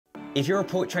If you're a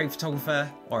portrait photographer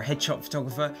or a headshot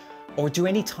photographer, or do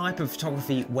any type of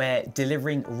photography where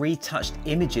delivering retouched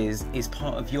images is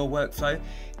part of your workflow,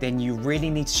 then you really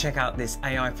need to check out this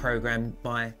AI program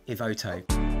by Evoto.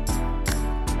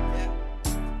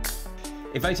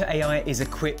 Evoto AI is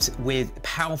equipped with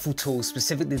powerful tools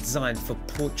specifically designed for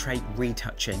portrait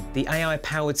retouching. The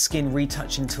AI-powered skin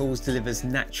retouching tools delivers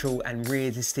natural and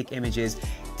realistic images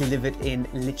delivered in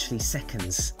literally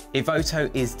seconds. Evoto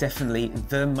is definitely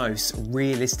the most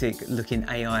realistic looking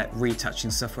AI retouching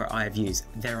software I have used.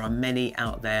 There are many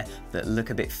out there that look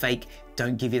a bit fake,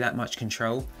 don't give you that much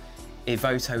control.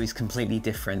 Evoto is completely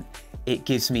different. It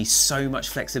gives me so much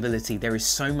flexibility. There is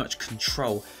so much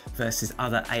control versus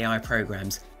other AI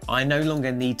programs. I no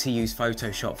longer need to use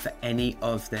Photoshop for any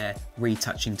of their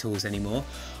retouching tools anymore.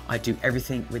 I do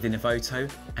everything within Evoto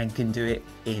and can do it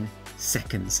in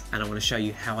seconds. And I want to show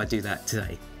you how I do that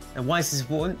today. And why is this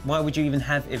important? Why would you even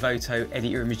have Evoto edit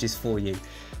your images for you?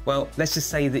 Well, let's just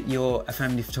say that you're a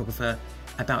family photographer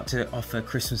about to offer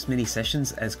Christmas mini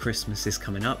sessions as Christmas is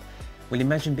coming up. Well,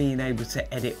 imagine being able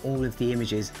to edit all of the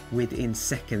images within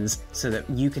seconds so that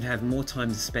you can have more time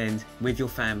to spend with your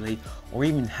family, or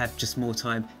even have just more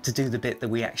time to do the bit that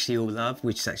we actually all love,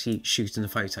 which is actually shooting the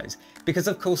photos. Because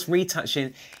of course,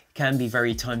 retouching can be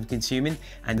very time consuming,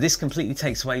 and this completely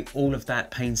takes away all of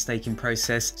that painstaking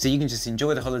process. So you can just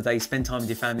enjoy the holiday, spend time with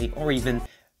your family, or even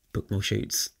book more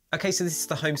shoots. Okay, so this is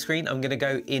the home screen. I'm gonna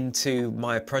go into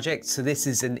my project. So this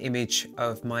is an image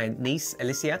of my niece,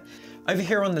 Alicia. Over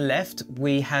here on the left,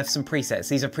 we have some presets.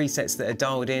 These are presets that are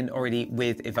dialed in already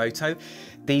with Evoto.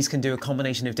 These can do a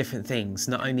combination of different things.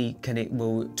 Not only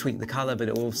will tweak the color, but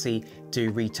it will also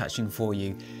do retouching for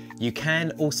you. You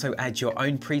can also add your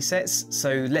own presets.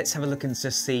 So let's have a look and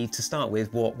just see, to start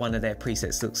with, what one of their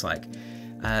presets looks like.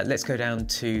 Let's go down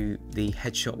to the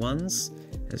headshot ones.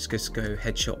 Let's just go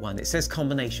headshot one. It says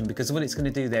combination because what it's going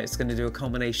to do there, it's going to do a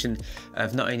combination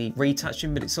of not only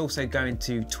retouching, but it's also going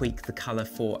to tweak the color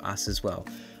for us as well.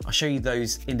 I'll show you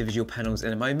those individual panels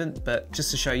in a moment, but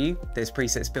just to show you, there's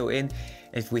presets built in.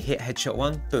 If we hit headshot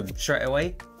one, boom, straight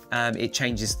away, it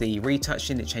changes the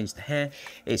retouching, it changed the hair,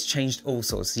 it's changed all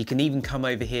sorts. So you can even come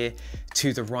over here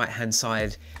to the right-hand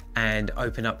side and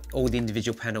open up all the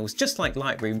individual panels, just like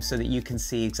Lightroom, so that you can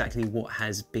see exactly what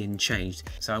has been changed.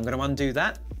 So I'm going to undo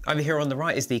that. Over here on the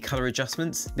right is the color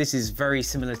adjustments. This is very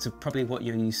similar to probably what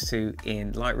you're used to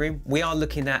in Lightroom. We are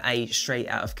looking at a straight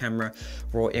out of camera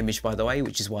raw image, by the way,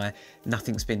 which is why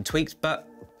nothing's been tweaked, but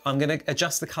I'm going to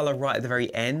adjust the color right at the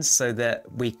very end so that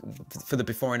for the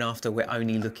before and after, we're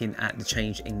only looking at the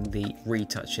change in the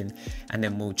retouching, and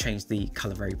then we'll change the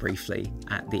color very briefly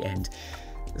at the end.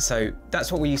 So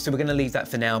that's what we're used to. We're going to leave that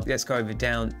for now. Let's go over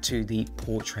down to the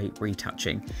portrait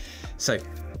retouching. So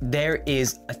there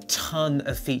is a ton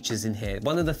of features in here.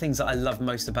 One of the things that I love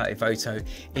most about Evoto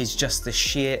is just the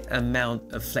sheer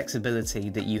amount of flexibility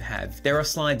that you have. There are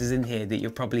sliders in here that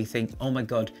you'll probably think, oh my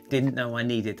God, didn't know I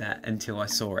needed that until I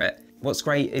saw it. What's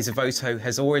great is Evoto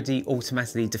has already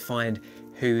automatically defined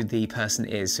who the person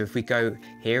is. So if we go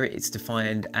here, it's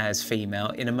defined as female.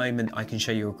 In a moment, I can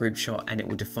show you a group shot and it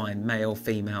will define male,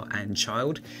 female, and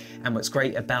child. And what's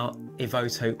great about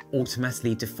Evoto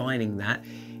automatically defining that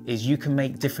is you can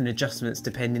make different adjustments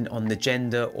depending on the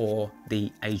gender or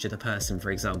the age of the person,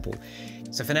 for example.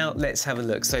 So for now, let's have a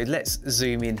look. So let's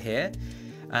zoom in here.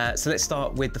 So let's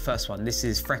start with the first one. This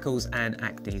is freckles and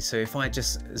acne. So if I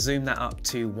just zoom that up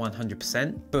to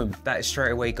 100%, boom, that is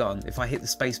straight away gone. If I hit the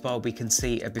space bar, we can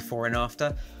see a before and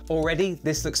after. Already,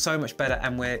 this looks so much better,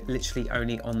 and we're literally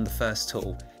only on the first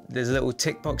tool. There's a little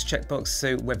tick box, check box,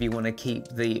 so whether you want to keep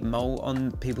the mole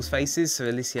on people's faces. So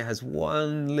Alicia has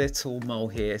one little mole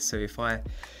here. So if I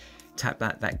tap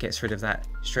that, that gets rid of that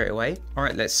straight away. All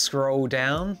right, let's scroll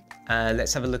down.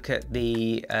 Let's have a look at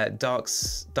the dark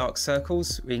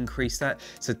circles. We increase that.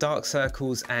 So dark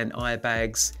circles and eye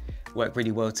bags work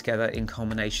really well together in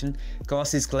combination.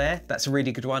 Glasses glare, that's a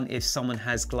really good one. If someone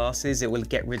has glasses, it will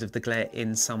get rid of the glare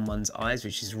in someone's eyes,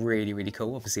 which is really, really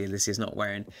cool. Obviously, Alicia's not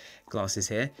wearing glasses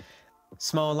here.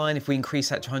 Smile line, if we increase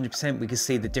that to 100%, we can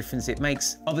see the difference it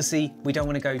makes. Obviously, we don't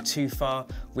want to go too far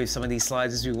with some of these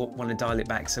sliders. We want to dial it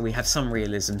back so we have some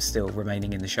realism still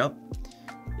remaining in the shot.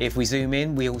 If we zoom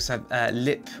in, we also have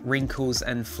lip wrinkles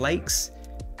and flakes.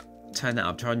 Turn that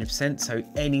up to 100%, so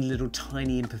any little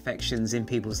tiny imperfections in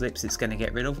people's lips, it's going to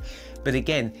get rid of. But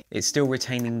again, it's still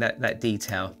retaining that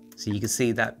detail. So you can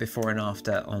see that before and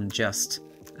after on just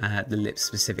the lips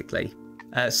specifically.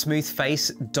 Smooth face,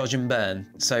 dodge and burn.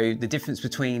 So the difference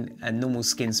between a normal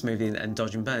skin smoothing and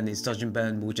dodge and burn is dodge and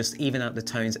burn will just even out the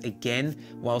tones again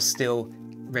while still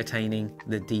retaining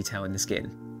the detail in the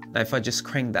skin. Now if I just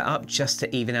crank that up just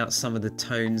to even out some of the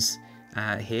tones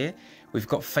here, we've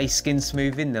got face skin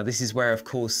smoothing. Now this is where of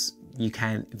course you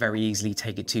can very easily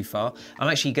take it too far. I'm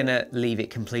actually gonna leave it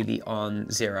completely on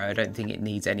 0. I don't think it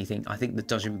needs anything. I think the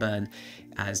dodge and burn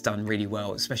has done really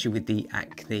well, especially with the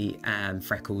acne and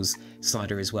freckles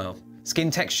slider as well.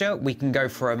 Skin texture, we can go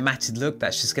for a matted look.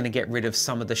 That's just gonna get rid of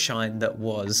some of the shine that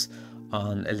was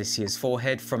on Alicia's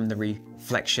forehead from the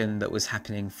reflection that was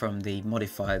happening from the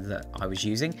modifier that I was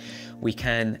using. We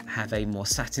can have a more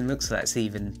satin look, so that's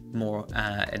even more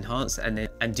enhanced, and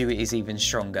do it is even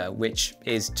stronger, which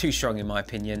is too strong in my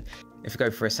opinion. If we go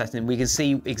for a satin, we can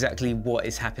see exactly what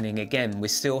is happening. Again, we're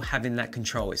still having that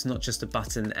control. It's not just a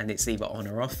button and it's either on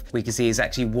or off. We can see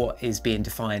exactly what is being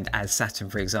defined as satin,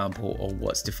 for example, or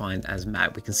what's defined as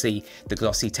matte. We can see the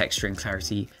glossy texture and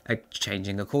clarity are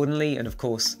changing accordingly, and of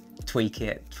course, tweak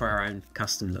it for our own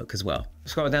custom look as well.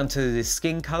 Scroll down to the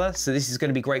skin color. So this is going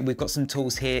to be great. We've got some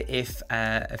tools here if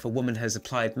a woman has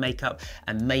applied makeup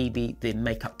and maybe the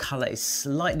makeup color is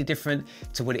slightly different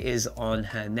to what it is on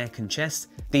her neck and chest.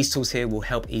 These tools here will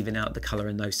help even out the color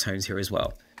in those tones here as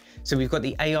well. So we've got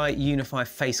the AI Unify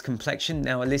Face Complexion.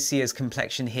 Now Alicia's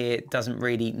complexion here doesn't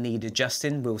really need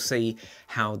adjusting. We'll see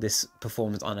how this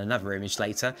performs on another image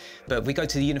later. But if we go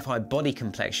to the Unified Body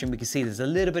Complexion, we can see there's a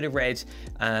little bit of red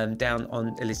down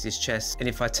on Alicia's chest. And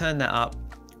if I turn that up,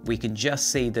 we can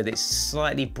just see that it's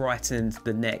slightly brightened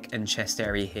the neck and chest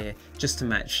area here, just to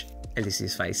match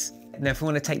Alicia's face. Now, if we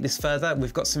want to take this further,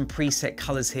 we've got some preset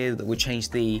colors here that will change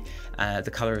the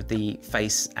color of the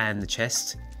face and the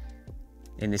chest.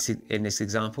 In this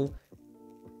example.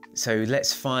 So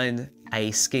let's find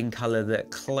a skin color that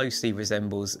closely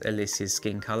resembles Alicia's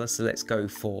skin color. So let's go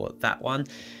for that one.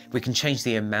 We can change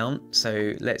the amount.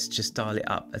 So let's just dial it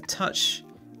up a touch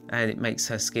and it makes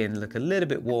her skin look a little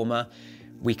bit warmer.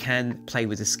 We can play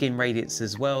with the skin radiance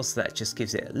as well, so that just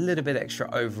gives it a little bit extra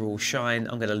overall shine.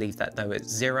 I'm gonna leave that though at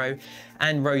 0.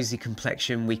 And rosy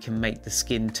complexion, we can make the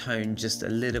skin tone just a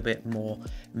little bit more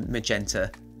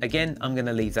magenta. Again, I'm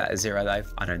gonna leave that at 0 though.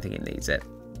 I don't think it needs it.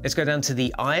 Let's go down to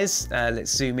the eyes. Let's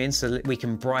zoom in so that we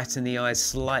can brighten the eyes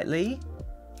slightly.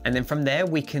 And then from there,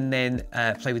 we can then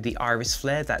play with the iris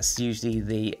flare. That's usually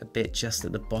the bit just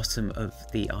at the bottom of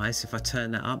the eye. So if I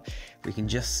turn that up, we can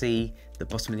just see the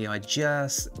bottom of the eye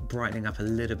just brightening up a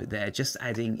little bit there, just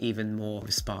adding even more of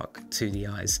a spark to the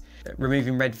eyes.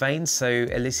 Removing red veins. So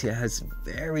Alicia has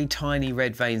very tiny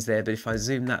red veins there, but if I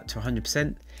zoom that to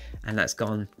 100%, and that's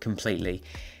gone completely.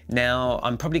 Now,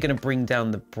 I'm probably gonna bring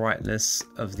down the brightness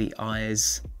of the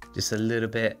eyes just a little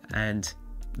bit, and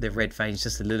the red veins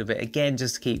just a little bit, again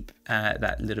just to keep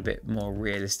that little bit more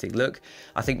realistic look.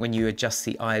 I think when you adjust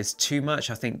the eyes too much,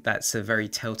 I think that's a very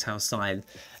telltale sign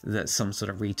that some sort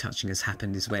of retouching has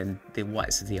happened, is when the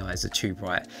whites of the eyes are too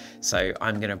bright. So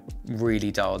I'm going to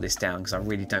really dial this down because I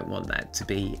really don't want that to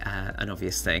be an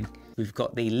obvious thing. We've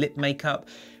got the lip makeup.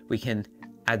 We can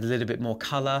add a little bit more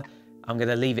color. I'm going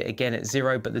to leave it again at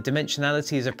 0, but the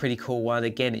dimensionality is a pretty cool one.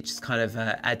 Again, it just kind of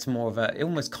adds more of a, it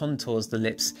almost contours the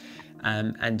lips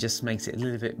and just makes it a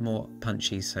little bit more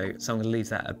punchy. So I'm going to leave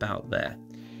that about there.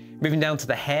 Moving down to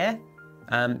the hair.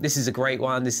 This is a great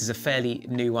one. This is a fairly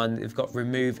new one. We've got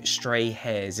remove stray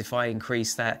hairs. If I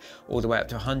increase that all the way up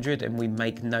to 100 and we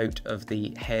make note of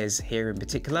the hairs here in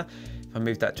particular, if I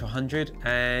move that to 100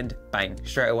 and bang,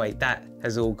 straight away, that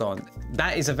has all gone.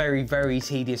 That is a very, very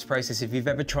tedious process. If you've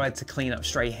ever tried to clean up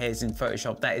stray hairs in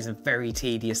Photoshop, that is a very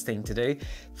tedious thing to do.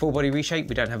 Full body reshape,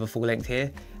 we don't have a full length here.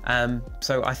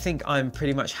 So I think I'm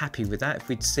pretty much happy with that. If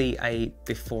we'd see a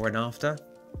before and after.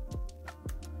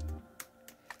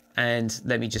 And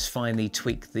let me just finally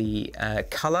tweak the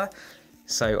color.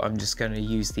 So I'm just going to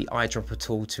use the eyedropper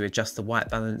tool to adjust the white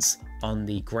balance on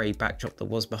the grey backdrop that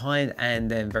was behind,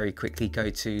 and then very quickly go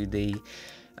to the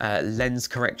lens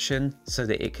correction so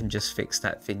that it can just fix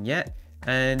that vignette.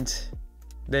 And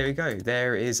there we go.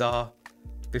 There is our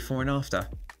before and after.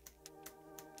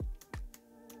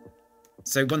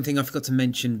 So one thing I forgot to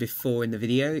mention before in the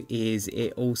video is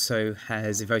it also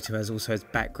has, Evoto also has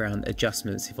background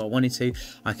adjustments. If I wanted to,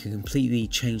 I can completely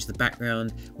change the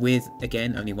background with,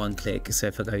 again, only one click. So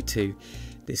if I go to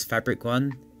this fabric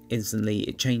one, instantly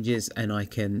it changes, and I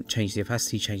can change the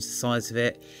opacity, change the size of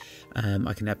it.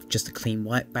 I can have just a clean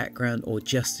white background or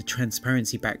just a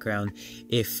transparency background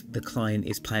if the client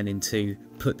is planning to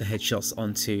put the headshots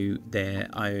onto their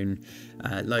own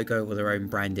logo or their own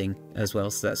branding as well.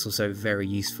 So that's also very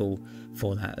useful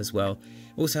for that as well.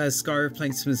 Also has sky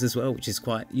replacements as well, which is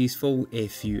quite useful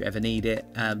if you ever need it.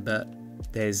 But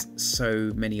there's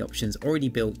so many options already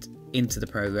built into the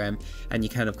program, and you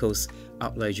can of course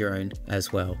upload your own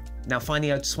as well. Now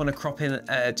finally, I just want to crop in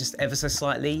just ever so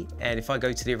slightly, and if I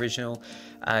go to the original,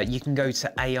 you can go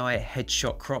to AI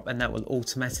headshot crop, and that will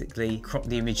automatically crop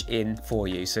the image in for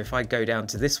you. So if I go down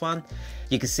to this one,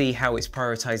 you can see how it's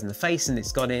prioritizing the face and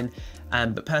it's gone in.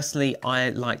 But personally, I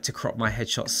like to crop my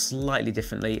headshot slightly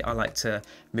differently. I like to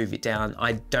move it down.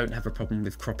 I don't have a problem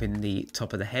with cropping the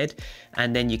top of the head.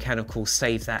 And then you can of course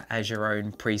save that as your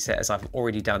own preset, as I've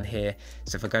already done here.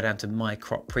 So if I go down to my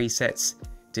crop presets,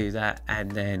 do that,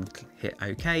 and then hit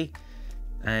OK,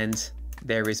 and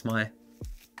there is my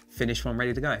finished one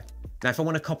ready to go. Now if I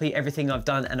want to copy everything I've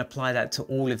done and apply that to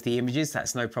all of the images,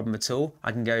 that's no problem at all.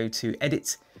 I can go to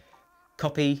Edit,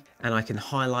 Copy, and I can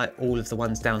highlight all of the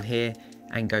ones down here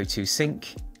and go to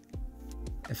Sync,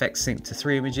 Effect Sync to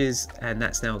 3 images, and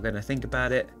that's now going to think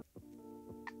about it,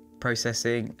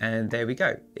 processing, and there we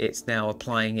go. It's now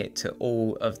applying it to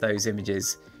all of those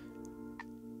images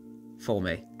for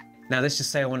me. Now let's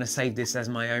just say I want to save this as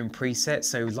my own preset.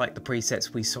 So like the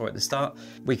presets we saw at the start,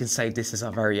 we can save this as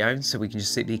our very own. So we can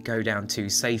just simply go down to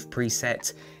Save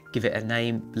Preset, give it a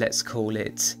name. Let's call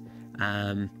it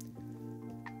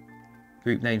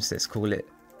group names. Let's call it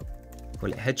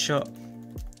Headshot,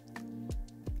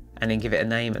 and then give it a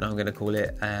name. And I'm going to call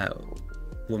it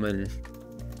Woman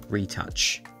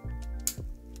Retouch,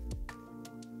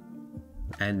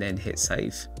 and then hit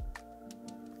Save.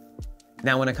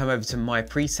 Now when I come over to my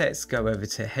presets, go over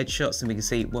to headshots, and we can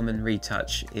see Woman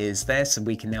Retouch is there, so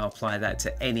we can now apply that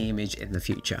to any image in the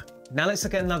future. Now let's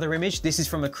look at another image. This is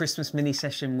from a Christmas mini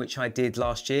session which I did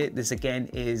last year. This again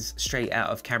is straight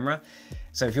out of camera.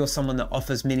 So if you're someone that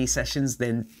offers mini sessions,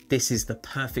 then this is the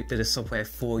perfect bit of software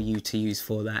for you to use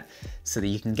for that, so that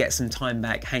you can get some time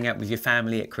back, hang out with your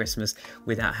family at Christmas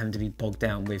without having to be bogged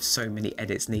down with so many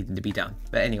edits needing to be done.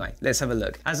 But anyway, let's have a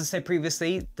look. As I said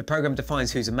previously, the program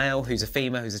defines who's a male, who's a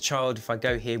female, who's a child. If I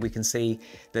go here, we can see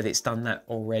that it's done that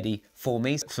already for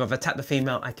me. So if I tap the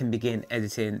female, I can begin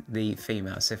editing the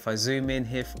female. So if I zoom in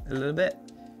here a little bit,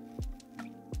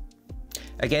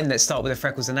 again, let's start with the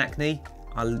freckles and acne.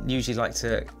 I usually like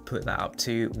to put that up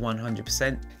to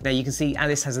 100%. Now you can see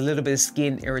Alice has a little bit of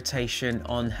skin irritation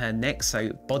on her neck,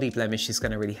 so body blemish is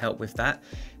going to really help with that.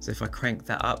 So if I crank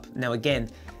that up, now again,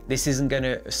 this isn't going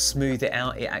to smooth it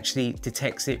out. It actually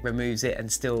detects it, removes it,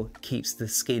 and still keeps the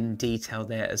skin detail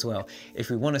there as well. If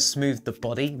we want to smooth the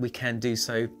body, we can do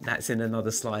so. That's in another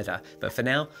slider. But for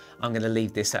now, I'm going to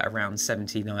leave this at around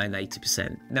 79,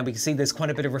 80%. Now we can see there's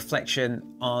quite a bit of reflection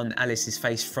on Alice's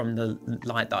face from the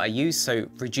light that I use. So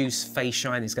reduce face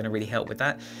shine is going to really help with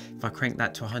that. If I crank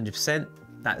that to 100%,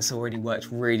 that's already worked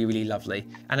really, really lovely.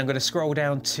 And I'm going to scroll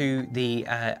down to the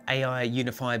AI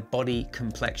Unified Body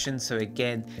Complexion. So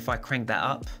again, if I crank that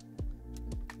up,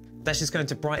 that's just going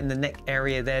to brighten the neck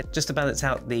area there, just to balance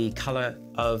out the color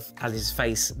of Alice's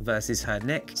face versus her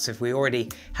neck. So if we already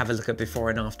have a look at before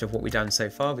and after of what we've done so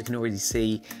far, we can already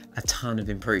see a ton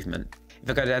of improvement. If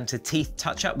I go down to teeth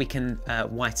touch up, we can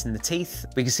whiten the teeth.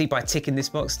 We can see by ticking this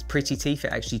box, pretty teeth,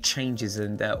 it actually changes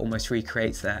and almost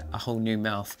recreates a whole new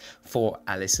mouth for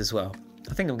Alice as well.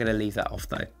 I think I'm going to leave that off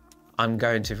though. I'm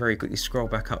going to very quickly scroll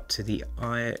back up to the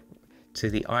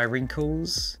eye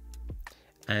wrinkles,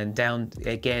 and down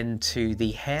again to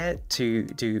the hair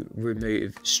to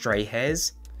remove stray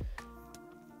hairs.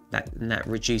 That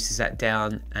reduces that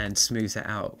down and smooths it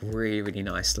out really, really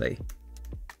nicely.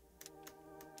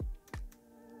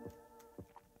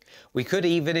 We could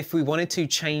even, if we wanted to,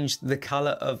 change the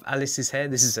color of Alice's hair.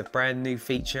 This is a brand new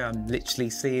feature. I'm literally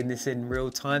seeing this in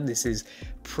real time. This is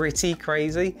pretty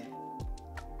crazy.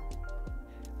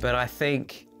 But I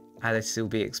think Alice will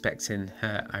be expecting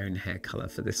her own hair color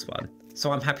for this one. So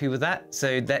I'm happy with that.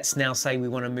 So let's now say we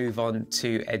want to move on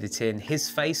to editing his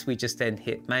face. We just then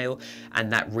hit male, and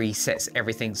that resets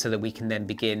everything so that we can then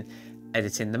begin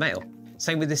editing the male.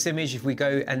 Same with this image. If we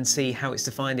go and see how it's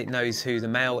defined, it knows who the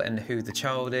male and who the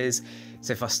child is.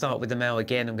 So if I start with the male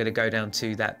again, I'm going to go down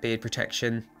to that beard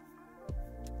protection.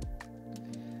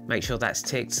 Make sure that's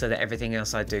ticked so that everything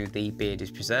else I do, the beard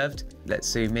is preserved. Let's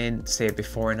zoom in, see a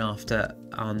before and after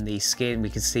on the skin. We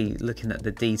can see, looking at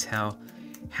the detail,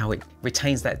 how it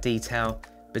retains that detail,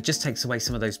 but just takes away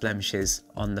some of those blemishes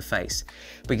on the face.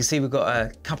 We can see we've got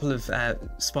a couple of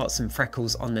spots and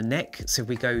freckles on the neck. So if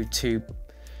we go to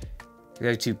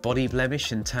body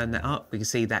blemish and turn that up, we can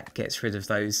see that gets rid of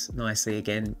those nicely,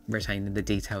 again, retaining the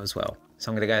detail as well.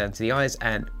 So I'm going to go down to the eyes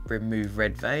and remove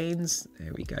red veins.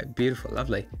 There we go. Beautiful,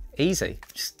 lovely. Easy,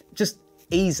 just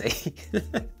easy.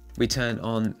 We turn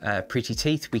on Pretty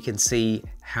Teeth, we can see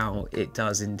how it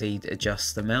does indeed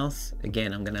adjust the mouth.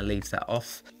 Again, I'm gonna leave that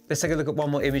off. Let's take a look at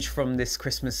one more image from this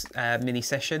Christmas mini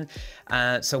session.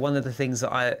 So one of the things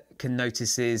that I can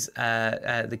notice is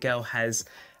the girl has,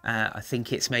 I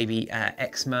think it's maybe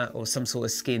eczema or some sort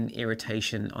of skin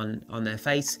irritation on their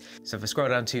face. So if I scroll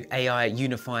down to AI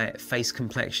Unify Face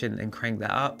Complexion and crank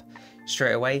that up,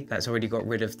 straight away, that's already got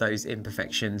rid of those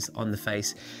imperfections on the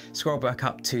face. Scroll back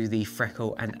up to the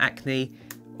freckle and acne.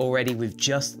 Already with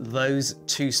just those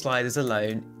two sliders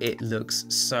alone, it looks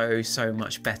so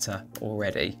much better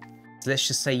already. So let's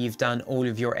just say you've done all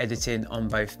of your editing on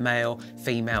both male,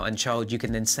 female and child. You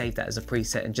can then save that as a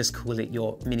preset and just call it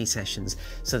your mini sessions,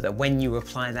 so that when you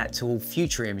apply that to all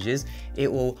future images,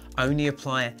 it will only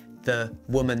apply the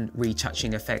woman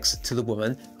retouching effects to the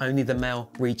woman, only the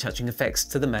male retouching effects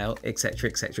to the male, etc,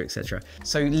 etc, etc.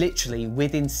 So literally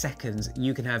within seconds,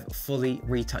 you can have fully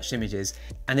retouched images.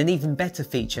 And an even better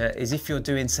feature is if you're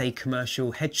doing, say,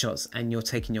 commercial headshots and you're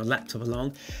taking your laptop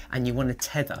along and you want to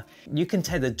tether, you can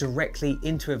tether directly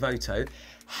into Evoto,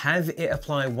 have it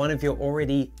apply one of your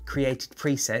already created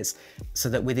presets so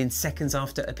that within seconds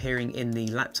after appearing in the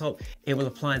laptop, it will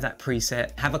apply that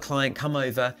preset, have a client come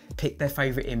over, pick their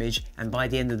favorite image, and by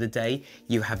the end of the day,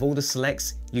 you have all the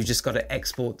selects, you've just got to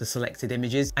export the selected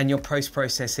images and your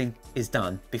post-processing is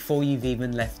done before you've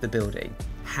even left the building.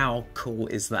 How cool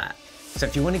is that? So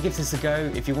if you want to give this a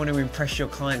go, if you want to impress your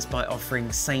clients by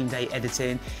offering same-day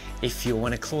editing, if you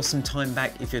want to claw some time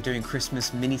back, if you're doing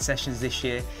Christmas mini sessions this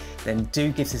year, then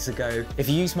do give this a go. If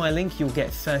you use my link, you'll get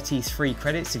 33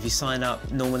 credits. If you sign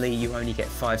up, normally you only get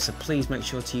 5, so please make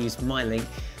sure to use my link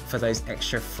for those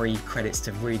extra free credits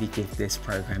to really give this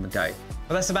program a go.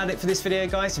 Well, that's about it for this video,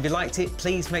 guys. If you liked it,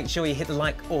 please make sure you hit the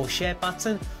like or share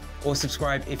button, or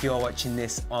subscribe if you are watching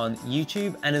this on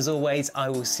YouTube. And as always, I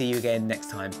will see you again next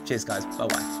time. Cheers, guys.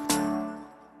 Bye-bye.